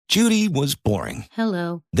Judy was boring.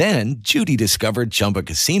 Hello. Then Judy discovered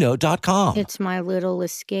ChumbaCasino.com. It's my little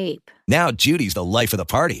escape. Now Judy's the life of the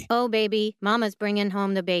party. Oh, baby, mama's bringing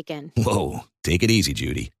home the bacon. Whoa, take it easy,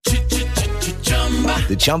 Judy.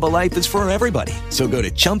 The Chumba life is for everybody. So go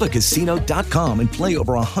to ChumbaCasino.com and play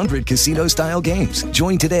over 100 casino-style games.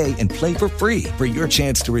 Join today and play for free for your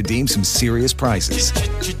chance to redeem some serious prizes.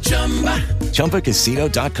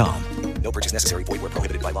 ChumbaCasino.com. No purchase necessary. Void where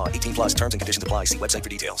prohibited by law. 18 plus terms and conditions apply. See website for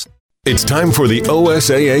details. It's time for the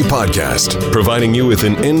OSAA podcast, providing you with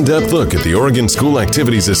an in-depth look at the Oregon School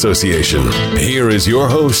Activities Association. Here is your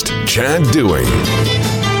host, Chad Dewing.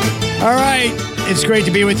 All right. It's great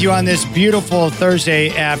to be with you on this beautiful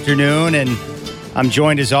Thursday afternoon. And I'm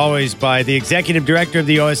joined, as always, by the executive director of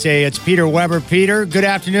the OSAA. It's Peter Weber. Peter, good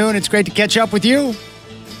afternoon. It's great to catch up with you.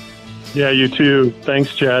 Yeah, you too.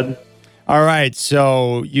 Thanks, Chad. All right,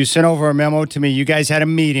 so you sent over a memo to me. You guys had a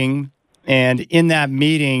meeting, and in that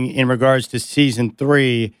meeting, in regards to Season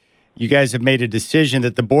 3, you guys have made a decision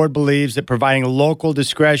that the board believes that providing local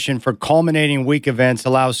discretion for culminating week events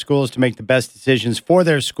allows schools to make the best decisions for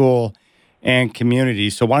their school and community.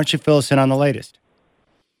 So why don't you fill us in on the latest?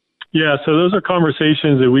 Yeah, so those are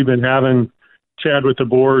conversations that we've been having, Chad, with the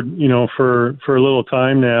board, for a little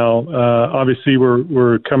time now. Obviously,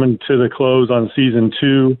 we're coming to the close on Season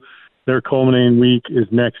 2. Their culminating week is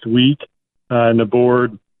next week. And the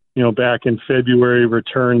board, back in February,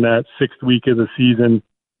 returned that sixth week of the season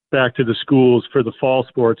back to the schools for the fall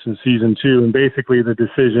sports in Season 2. And basically the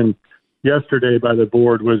decision yesterday by the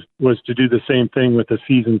board was to do the same thing with the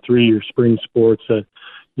Season 3 or spring sports,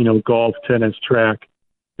 golf, tennis, track,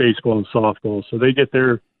 baseball, and softball. So they get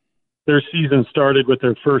their season started with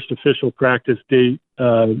their first official practice date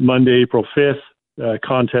Monday, April 5th.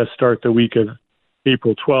 Contests start the week of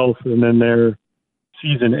April 12th, and then their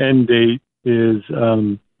season end date is,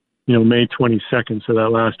 May 22nd. So that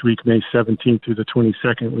last week, May 17th through the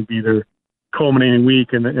 22nd, would be their culminating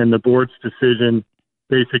week. And the board's decision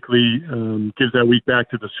basically gives that week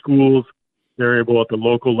back to the schools. They're able at the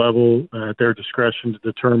local level, at their discretion, to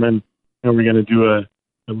determine, are we going to do a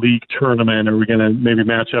league tournament? Are we going to maybe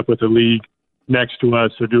match up with a league next to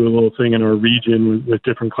us, or do a little thing in our region with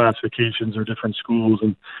different classifications or different schools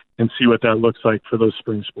and see what that looks like for those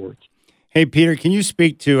spring sports. Hey, Peter, can you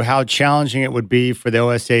speak to how challenging it would be for the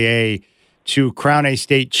OSAA to crown a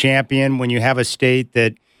state champion when you have a state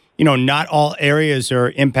that, not all areas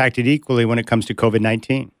are impacted equally when it comes to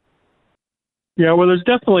COVID-19? Yeah, well, there's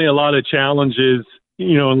definitely a lot of challenges,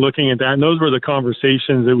 in looking at that. And those were the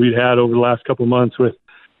conversations that we've had over the last couple of months with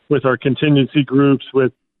our contingency groups,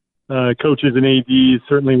 with coaches and ADs,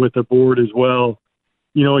 certainly with the board as well.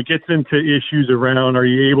 It gets into issues around, are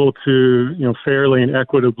you able to, fairly and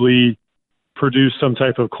equitably produce some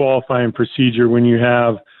type of qualifying procedure when you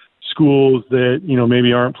have schools that,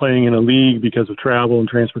 maybe aren't playing in a league because of travel and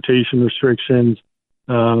transportation restrictions?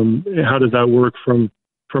 How does that work from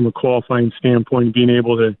a qualifying standpoint, being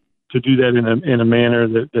able to do that in a manner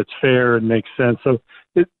that's fair and makes sense? So,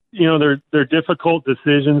 they're difficult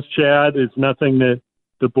decisions, Chad. It's nothing that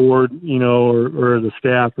the board, or the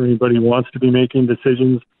staff or anybody wants to be making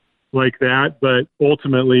decisions like that. But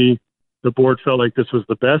ultimately, the board felt like this was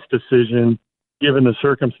the best decision, given the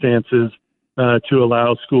circumstances, to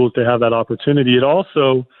allow schools to have that opportunity. It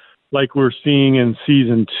also, like we're seeing in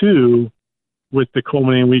Season 2 with the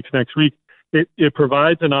culminating weeks next week, it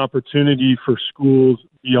provides an opportunity for schools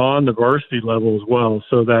beyond the varsity level as well.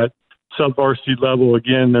 So that sub-varsity level,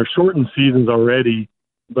 again, they're shortened seasons already,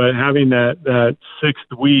 but having that sixth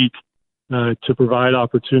week to provide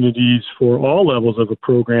opportunities for all levels of a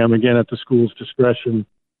program, again, at the school's discretion,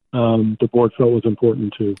 the board felt was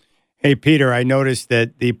important too. Hey, Peter, I noticed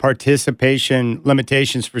that the participation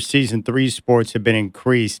limitations for Season 3 sports have been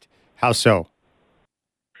increased. How so?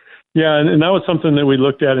 Yeah, and that was something that we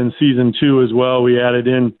looked at in Season 2 as well. We added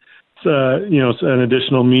in, an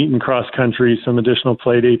additional meet in cross country, some additional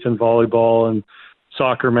play dates in volleyball and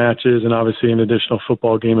soccer matches, and obviously an additional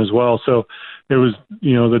football game as well. So it was,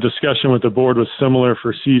 the discussion with the board was similar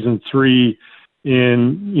for Season 3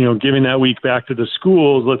 in, giving that week back to the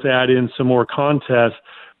schools. Let's add in some more contests.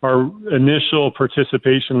 Our initial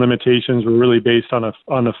participation limitations were really based on a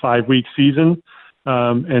 5-week season.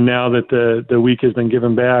 And now that the week has been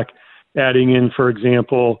given back, adding in, for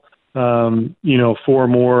example, 4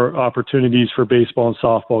 more opportunities for baseball and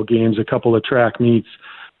softball games, a couple of track meets,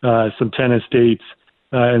 some tennis dates,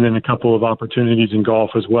 and then a couple of opportunities in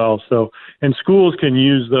golf as well. So, and schools can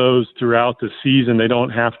use those throughout the season. They don't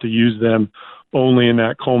have to use them only in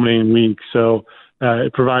that culminating week. So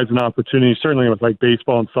it provides an opportunity, certainly with like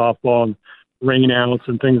baseball and softball and rainouts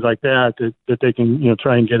and things like that they can,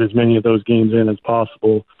 try and get as many of those games in as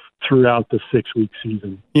possible throughout the 6-week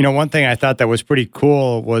season. You know, one thing I thought that was pretty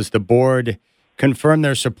cool was the board confirmed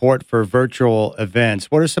their support for virtual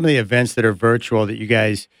events. What are some of the events that are virtual that you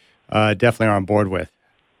guys definitely are on board with?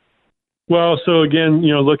 Well, so again,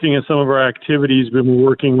 looking at some of our activities, we've been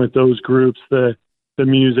working with those groups, the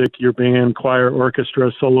music, your band, choir,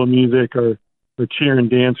 orchestra, solo music, or cheer and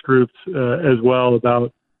dance groups as well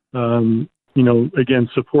about, again,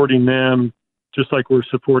 supporting them, just like we're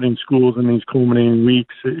supporting schools in these culminating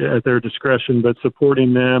weeks at their discretion, but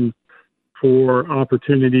supporting them for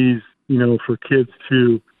opportunities, for kids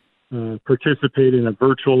to participate in a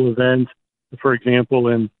virtual event, for example,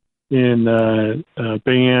 in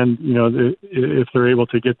band, if they're able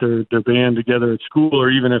to get their band together at school, or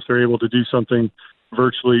even if they're able to do something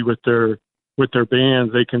virtually with their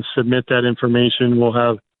bands, they can submit that information. We'll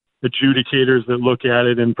have adjudicators that look at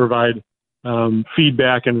it and provide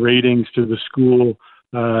feedback and ratings to the school.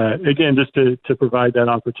 Again, just to provide that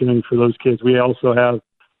opportunity for those kids. We also have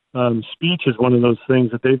speech is one of those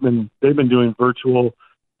things that they've been doing virtual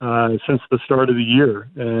since the start of the year,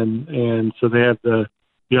 and so they have the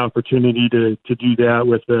opportunity to do that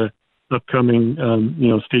with the upcoming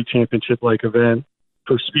state championship like event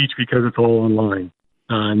for speech because it's all online,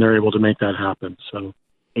 and they're able to make that happen. So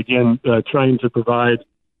again, trying to provide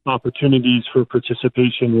opportunities for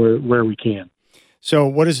participation where we can. So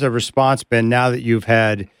what has the response been now that you've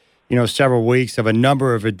had several weeks of a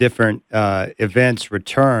number of different events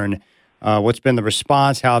return? What's been the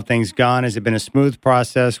response? How have things gone? Has it been a smooth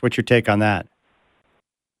process? What's your take on that?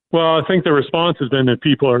 Well, I think the response has been that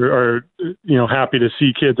people are happy to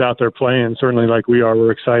see kids out there playing. Certainly, like we are,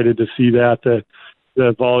 we're excited to see that the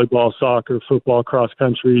volleyball, soccer, football, cross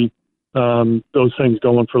country, those things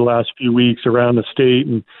going for the last few weeks around the state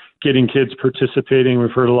and getting kids participating.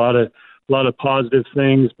 We've heard a lot of positive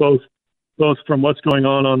things, both from what's going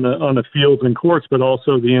on the fields and courts, but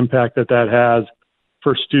also the impact that has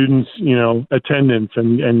for students, attendance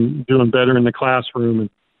and doing better in the classroom and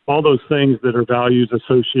all those things that are values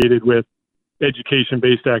associated with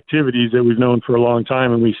education-based activities that we've known for a long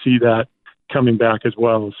time, and we see that coming back as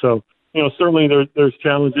well. So, certainly there's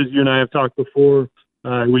challenges. You and I have talked before.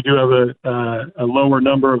 We do have a lower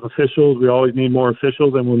number of officials. We always need more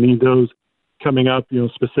officials, and we'll need those coming up,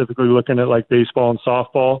 specifically looking at like baseball and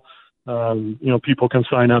softball. People can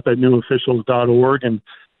sign up at newofficials.org and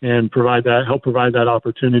help provide that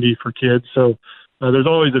opportunity for kids. So there's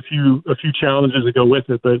always a few challenges that go with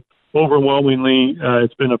it, but overwhelmingly,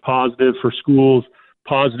 it's been a positive for schools,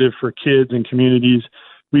 positive for kids and communities.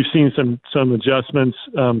 We've seen some adjustments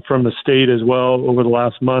from the state as well over the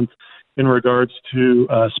last month in regards to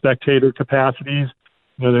spectator capacities.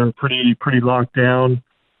 They were pretty locked down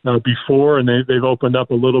before, and they've opened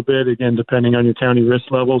up a little bit, again, depending on your county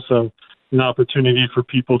risk level. So an opportunity for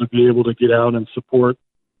people to be able to get out and support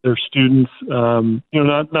their students,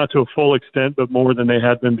 not to a full extent, but more than they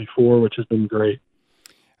had been before, which has been great.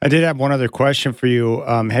 I did have one other question for you.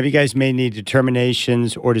 Have you guys made any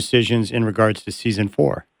determinations or decisions in regards to season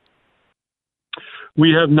 4?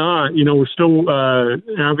 We have not. We're still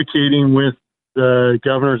advocating with the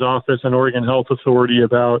governor's office and Oregon Health Authority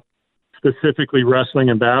about specifically wrestling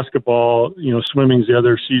and basketball. Swimming's the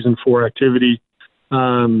other season 4 activity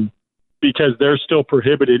because they're still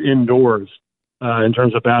prohibited indoors in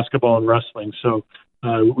terms of basketball and wrestling. So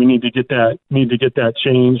we need to get that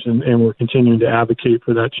changed, and we're continuing to advocate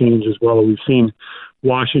for that change as well. We've seen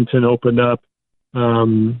Washington open up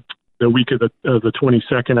the week of the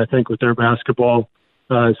 22nd, I think, with their basketball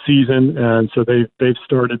season, and so they've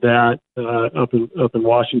started that up in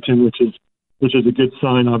Washington, which is a good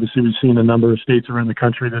sign. Obviously, we've seen a number of states around the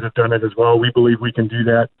country that have done it as well. We believe we can do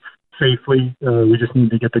that safely. We just need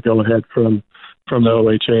to get the go-ahead from the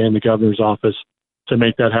OHA and the governor's office to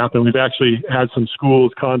make that happen. We've actually had some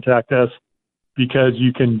schools contact us because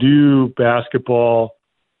you can do basketball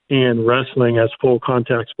and wrestling as full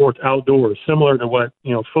contact sports outdoors, similar to what,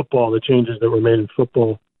 football, the changes that were made in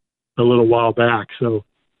football a little while back. So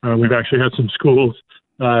we've actually had some schools,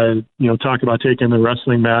 talk about taking the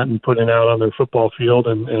wrestling mat and putting it out on their football field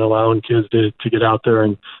and allowing kids to get out there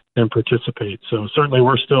and participate. So certainly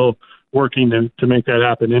we're still working to make that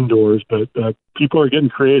happen indoors, but people are getting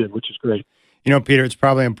creative, which is great. Peter, it's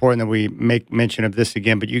probably important that we make mention of this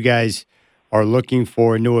again, but you guys are looking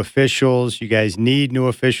for new officials. You guys need new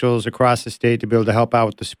officials across the state to be able to help out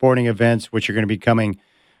with the sporting events, which are going to be coming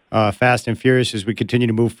fast and furious as we continue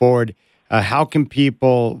to move forward. How can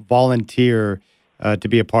people volunteer to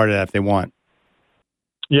be a part of that if they want?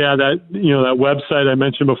 Yeah, that website I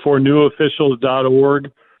mentioned before,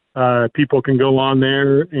 newofficials.org. People can go on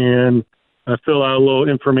there and fill out a little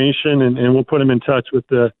information, and we'll put them in touch with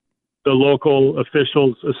the local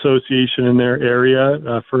officials association in their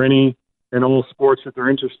area for any and all sports that they're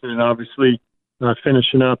interested in. Obviously,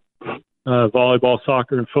 finishing up volleyball,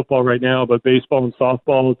 soccer, and football right now, but baseball and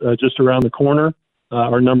softball just around the corner.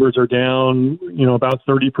 Our numbers are down, about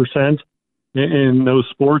 30% in those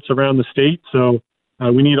sports around the state. So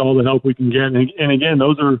we need all the help we can get. And again,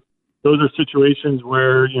 those are situations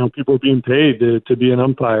where people are being paid to be an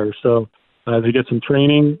umpire. So they get some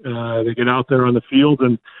training, they get out there on the field,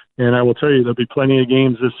 and I will tell you there'll be plenty of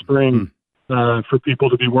games this spring for people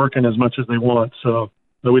to be working as much as they want. So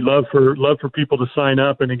we'd love for people to sign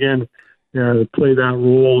up and again play that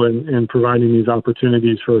role in providing these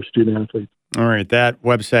opportunities for our student athletes. All right, that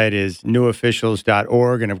website is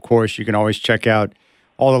newofficials.org, and of course you can always check out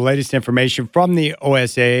all the latest information from the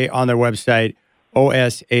OSAA on their website,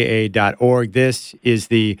 osaa.org. This is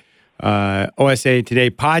the OSAA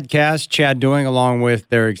Today podcast. Chad Doing along with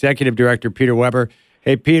their executive director, Peter Weber.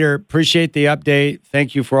 Hey, Peter, appreciate the update.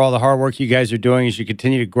 Thank you for all the hard work you guys are doing as you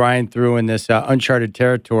continue to grind through in this uncharted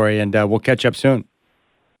territory, and we'll catch up soon.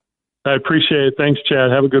 I appreciate it. Thanks,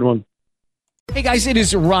 Chad. Have a good one. Hey guys, it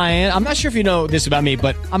is Ryan. I'm not sure if you know this about me,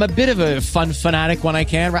 but I'm a bit of a fun fanatic when I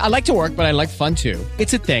can. I like to work, but I like fun too.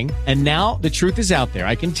 It's a thing. And now the truth is out there.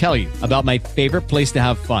 I can tell you about my favorite place to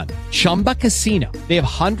have fun. Chumba Casino. They have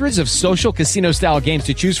hundreds of social casino style games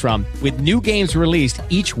to choose from with new games released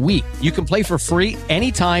each week. You can play for free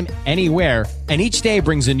anytime, anywhere. And each day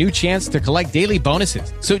brings a new chance to collect daily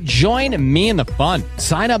bonuses. So join me in the fun.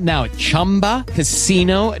 Sign up now at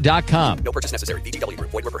ChumbaCasino.com. No purchase necessary. VGW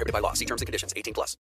Group. Void where prohibited by law. See terms and conditions. 18+.